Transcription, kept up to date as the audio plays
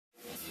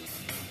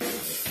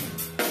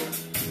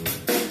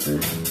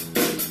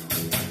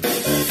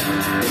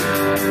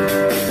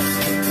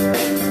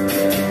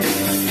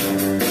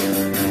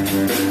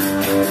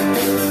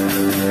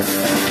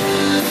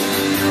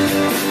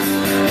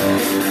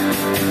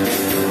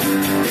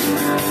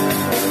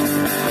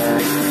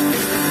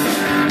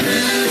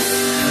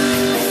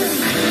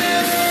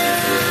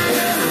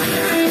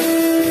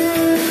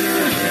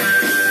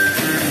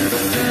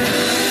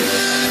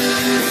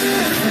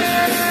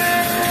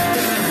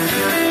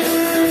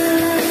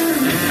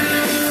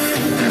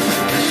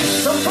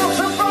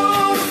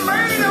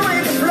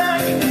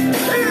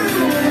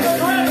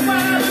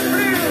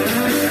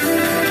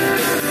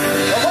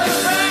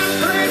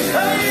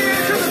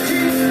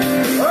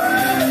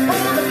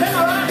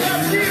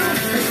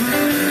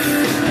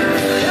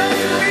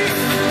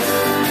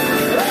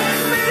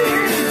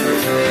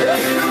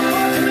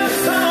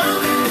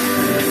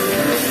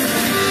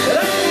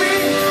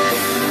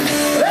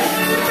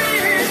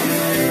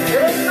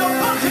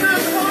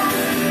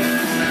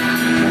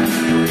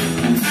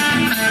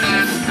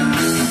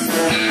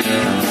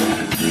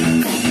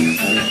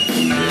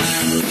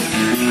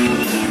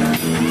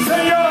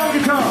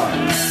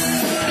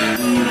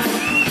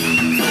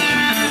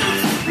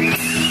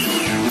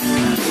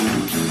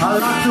I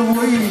like the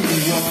way you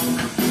walk,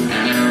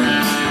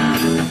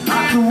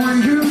 like the way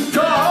you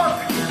talk.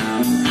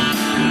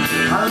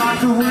 I like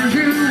the way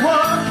you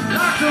walk,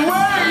 like the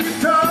way you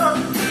talk.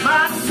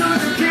 My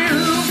sweet you,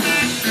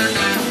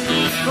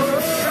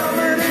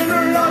 coming in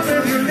the love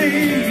that you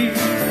need,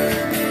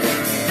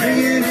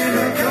 bringing in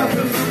a cup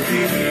of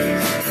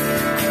peace.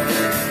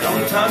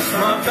 Don't touch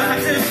my back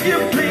if you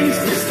please,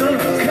 Mr.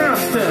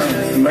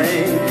 Customs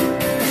Man.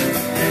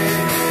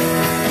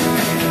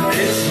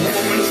 This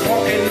woman's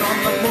walking on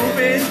the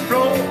moving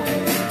floor,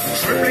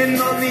 tripping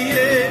on the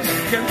edge,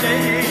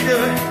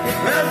 container.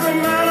 There's a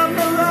man on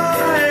the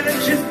line and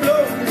she's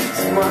blowing his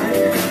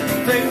mind,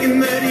 thinking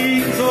that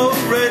he's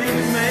already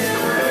made.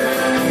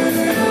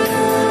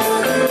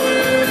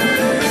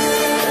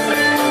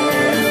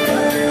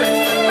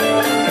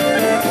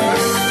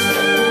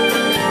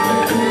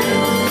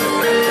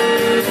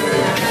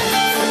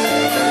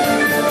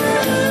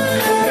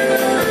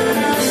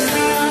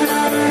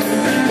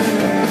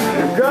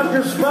 Got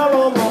your spell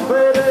on my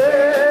baby.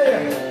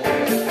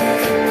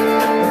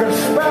 Got a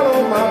spell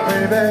on my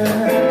baby.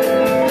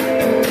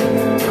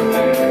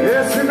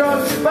 Yes, you got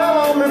a spell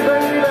on me,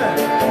 baby.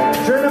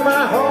 Turning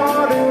my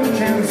heart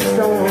into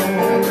stone.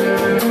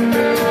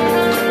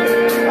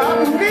 I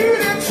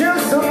needed you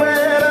so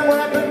bad, and when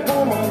I've been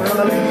woman,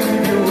 I'll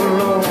leave you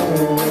alone.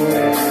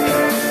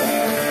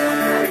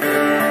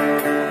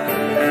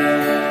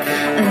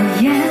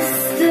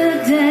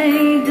 Yesterday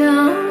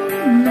don't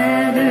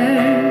matter,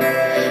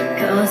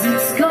 'cause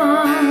it's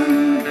gone.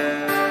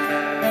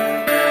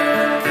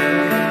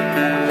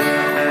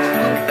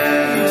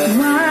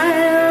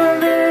 While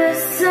the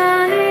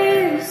sun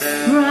is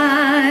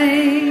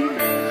bright,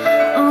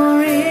 or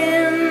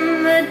in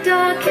the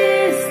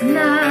darkest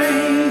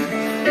night,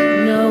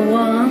 no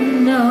one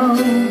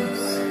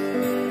knows.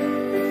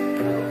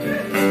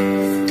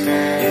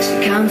 She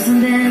comes and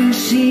then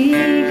she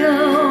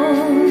goes.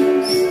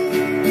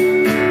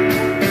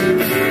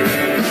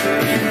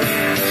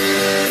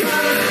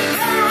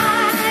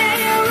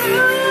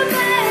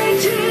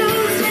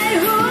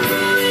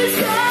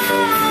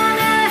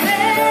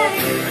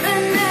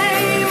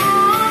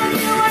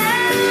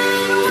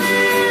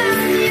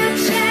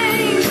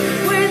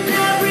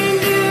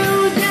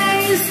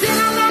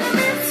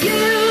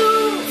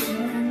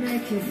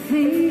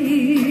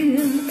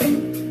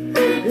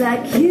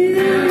 Like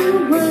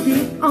you were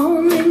the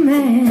only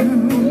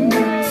man.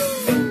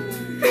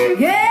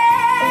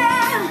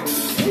 Yeah,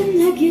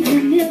 and I give you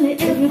nearly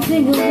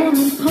everything a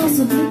woman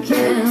possibly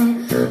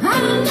can. I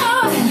don't know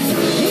it.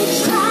 Each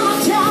time I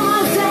tell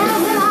myself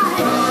that I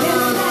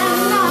can't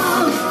stand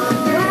love,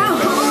 when I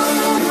hold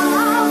it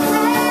out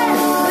there,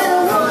 that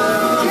a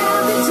woman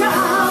can't be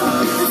tough.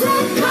 I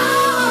said,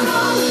 come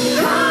on,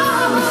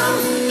 come on,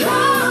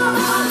 come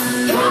on,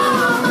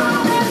 come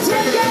on, and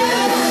take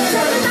it.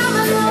 Take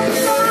another look.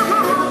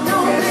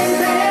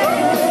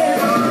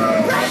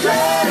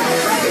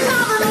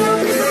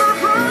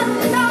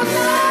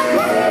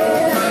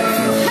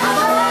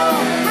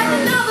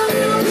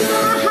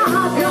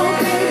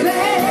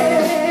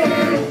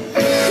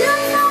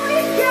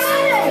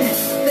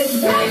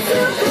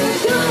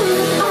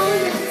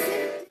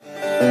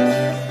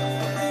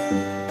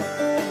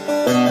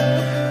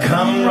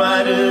 Come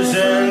writers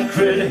and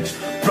critics,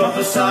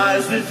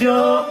 prophesize with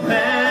your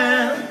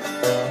pen.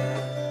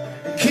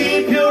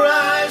 Keep your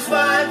eyes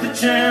wide, the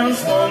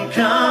chance won't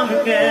come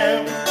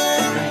again.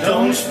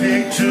 Don't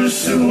speak too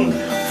soon,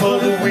 for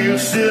the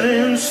wheel's still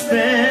in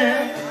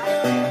spin.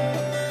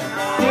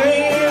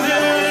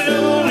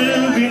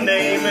 We'll be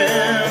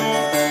naming,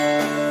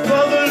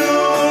 for the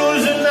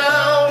loser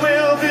now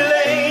will be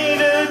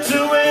later to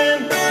win.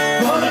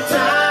 For the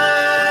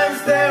times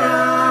there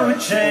are a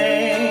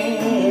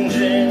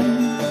changing.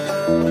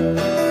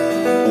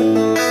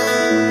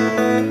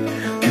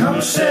 Come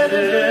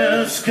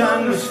senators,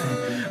 congressmen,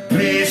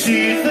 please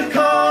heed the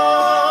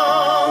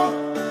call.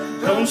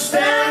 Don't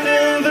stand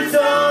in the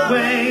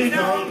doorway,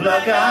 don't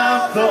block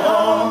out the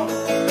hall.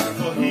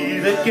 For he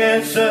that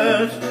gets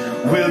hurt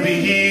will be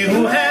he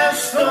who has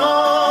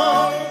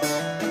stormed.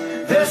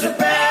 There's a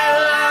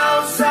battle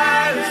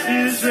outside as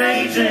it's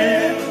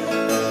raging.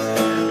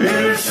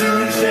 It'll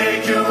soon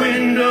shake your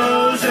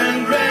windows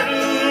and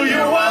rattle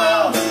your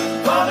walls.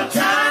 For the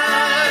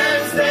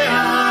times they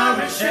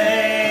are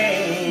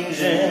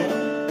a-changing.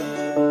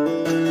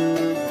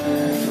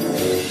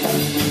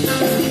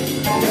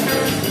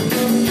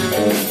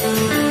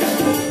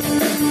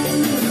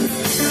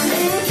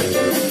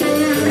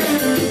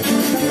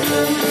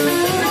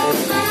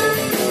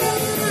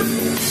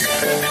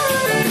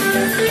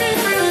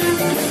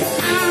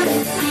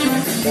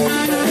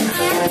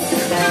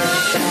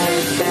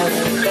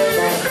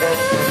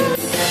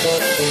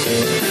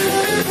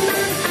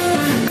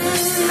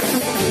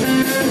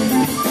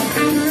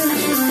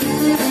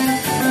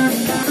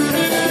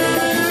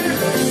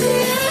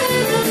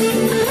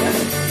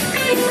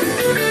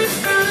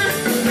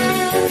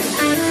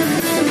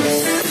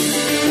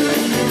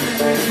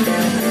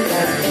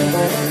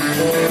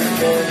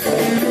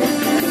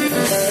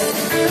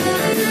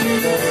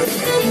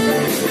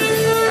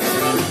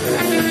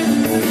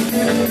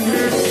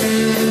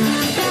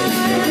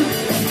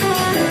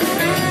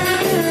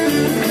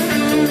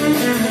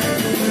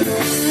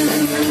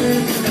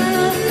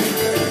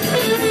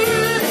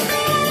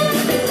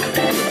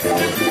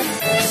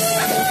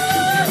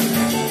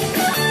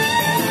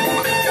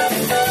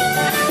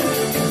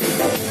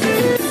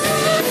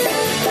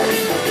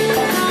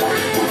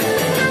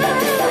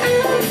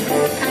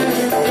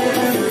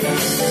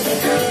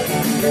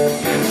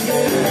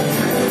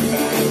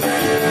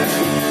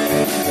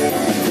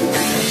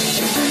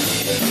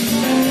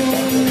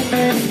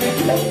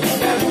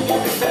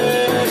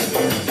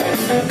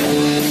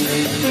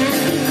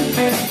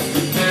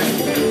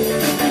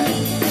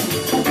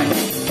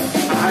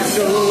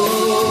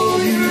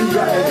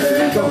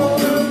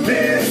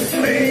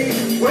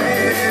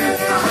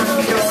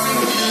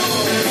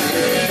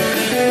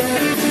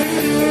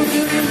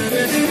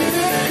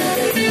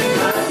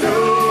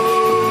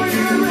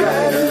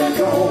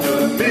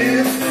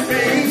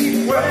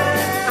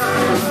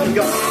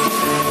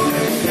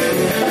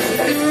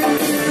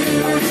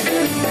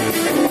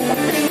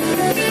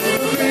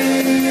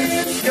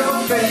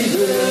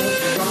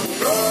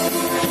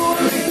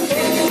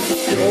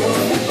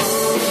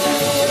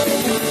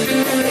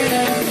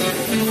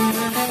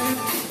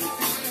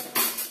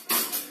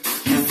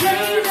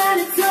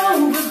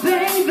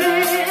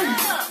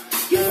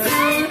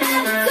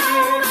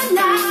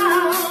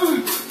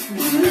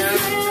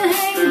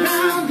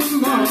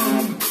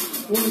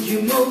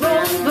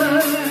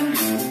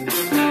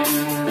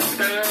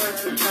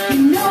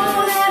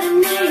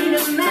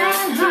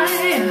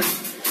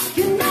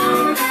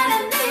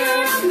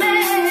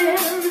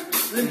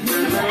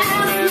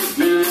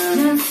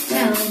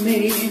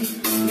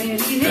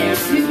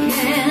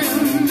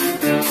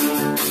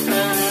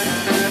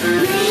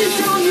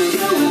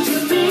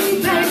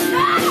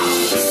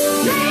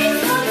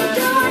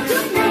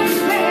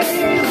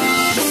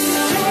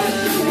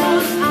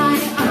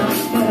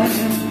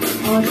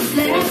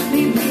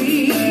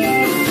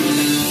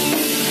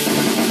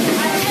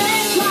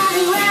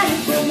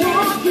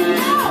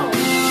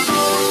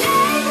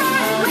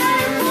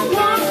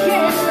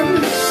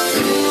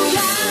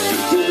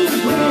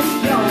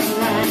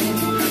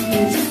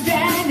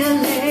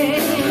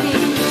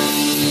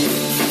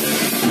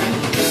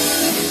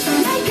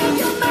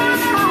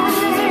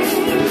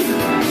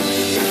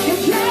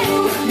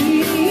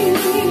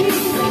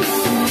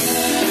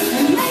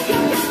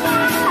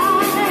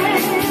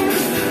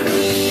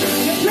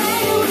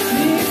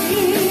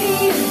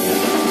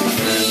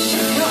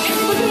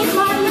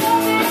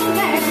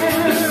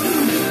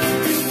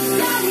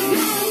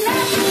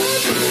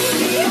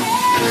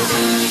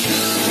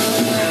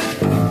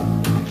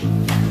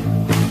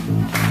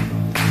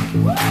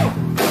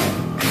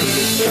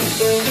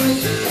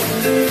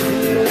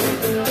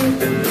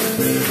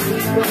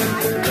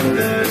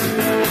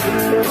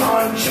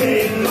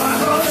 Unchain my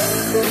heart,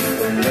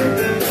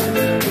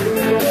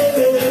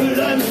 baby,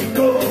 let me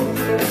go.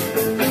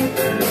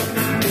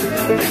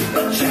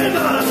 Unchain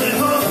my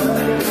heart,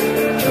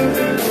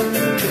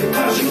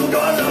 'cause you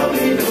don't love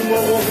me no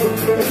more.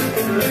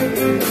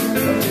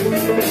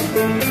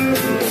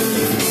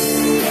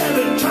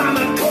 Every time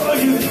I call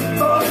you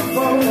on the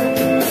phone,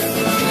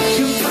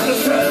 you kind of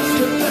stress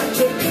the fact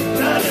that you're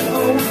not at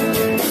home.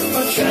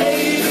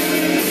 Unchain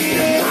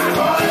my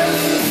heart,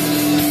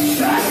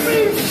 set me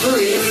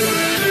free.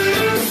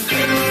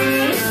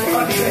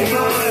 Unchain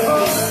my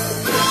heart,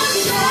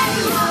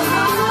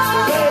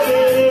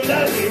 baby,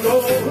 let me go.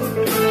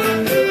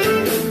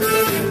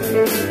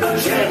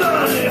 Unchain my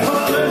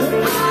heart,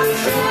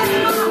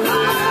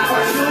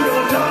 'cause you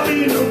don't love me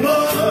no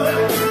more.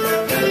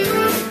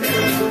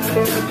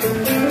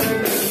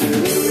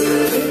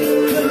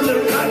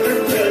 Look like a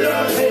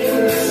bitter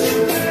haze,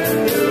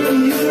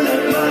 you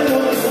let my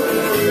love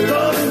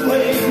go to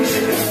waste.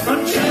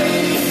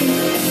 Unchain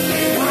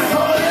my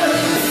heart,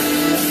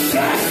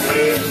 set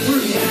me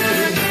free.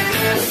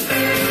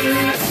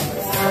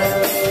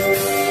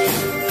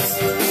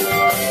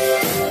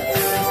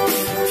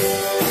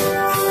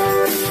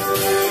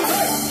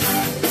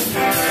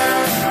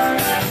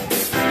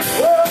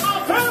 Well, my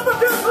temper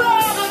just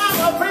loud and I'm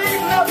a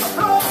beating up the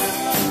floor.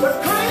 But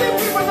crazy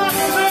people not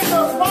to make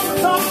us want to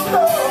talk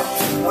door.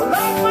 Well,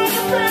 love my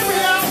baby,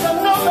 I don't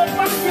know that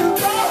what you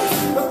go.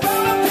 But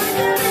gonna take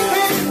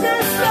anything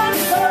this time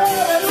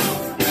turn.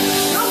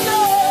 I'm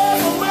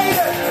never made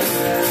it.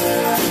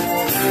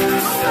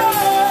 I'm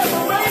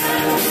never made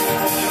it.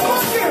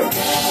 Fuck you.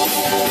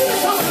 Give me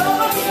some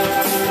love.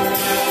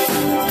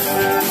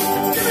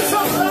 Give me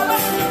some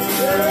love.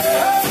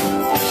 Yeah.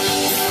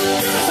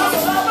 Give me some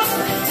love.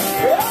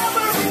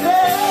 Every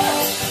day.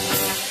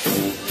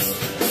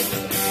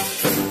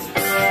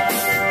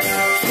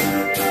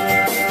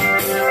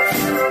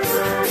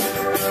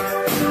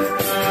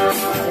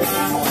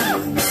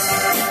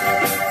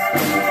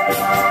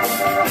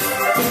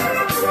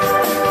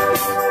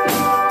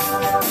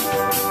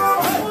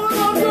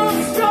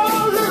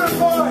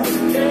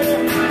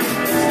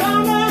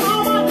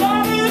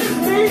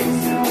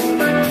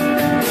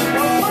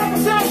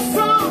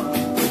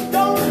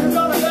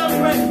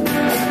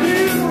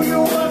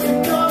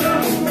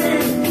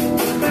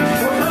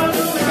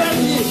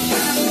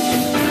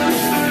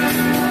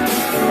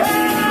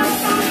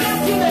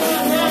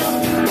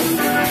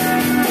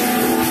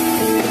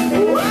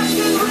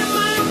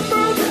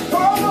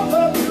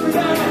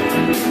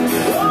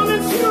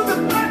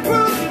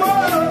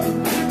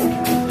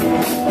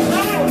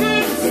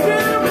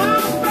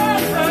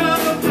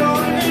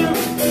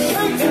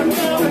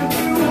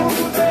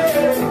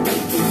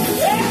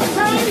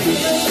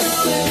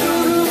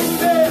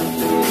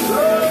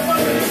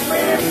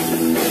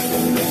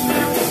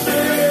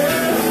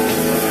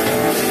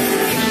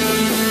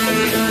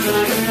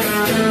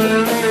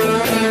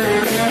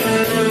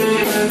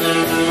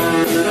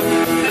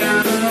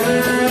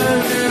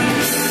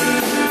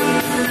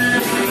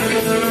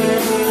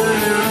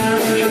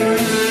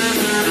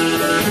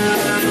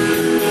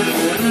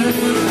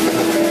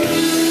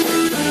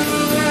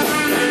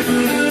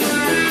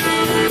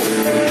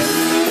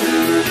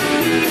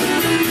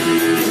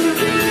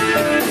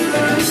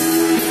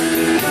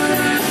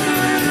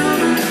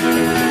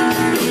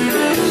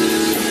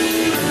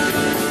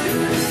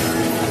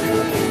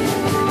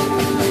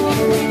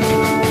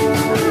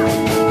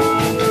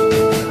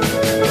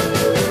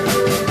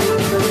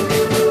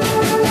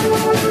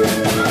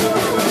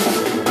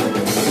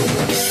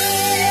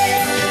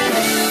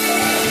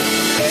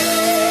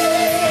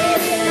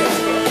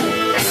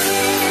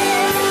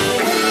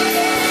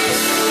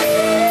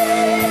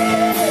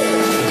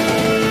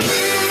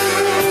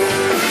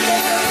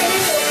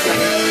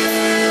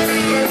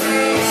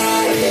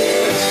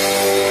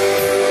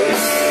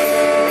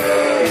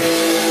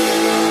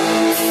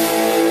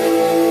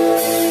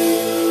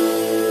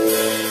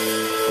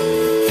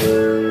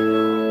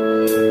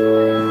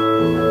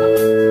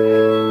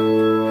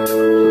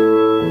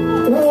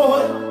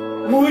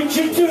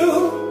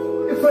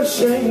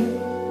 Shame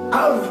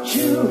out of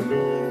you.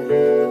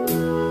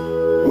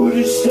 Would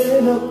you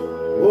stand up,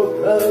 walk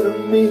out of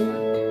me?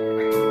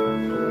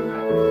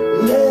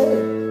 Let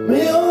me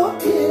your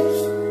ears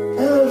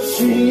and I'll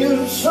sing you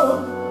a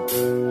song.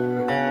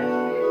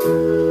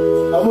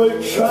 I will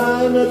try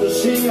not to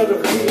sing out of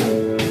key.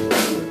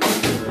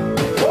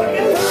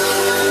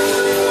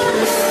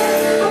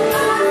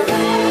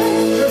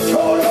 Just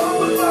hold on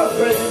with my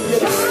friend.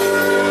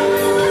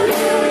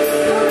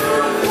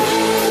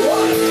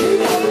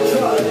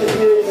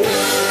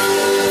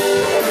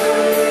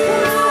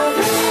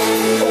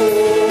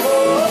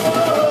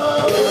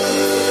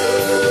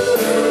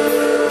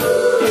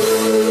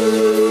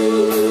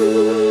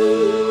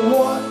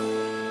 What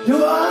do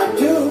I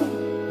do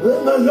when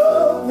my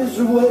love is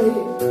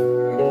away?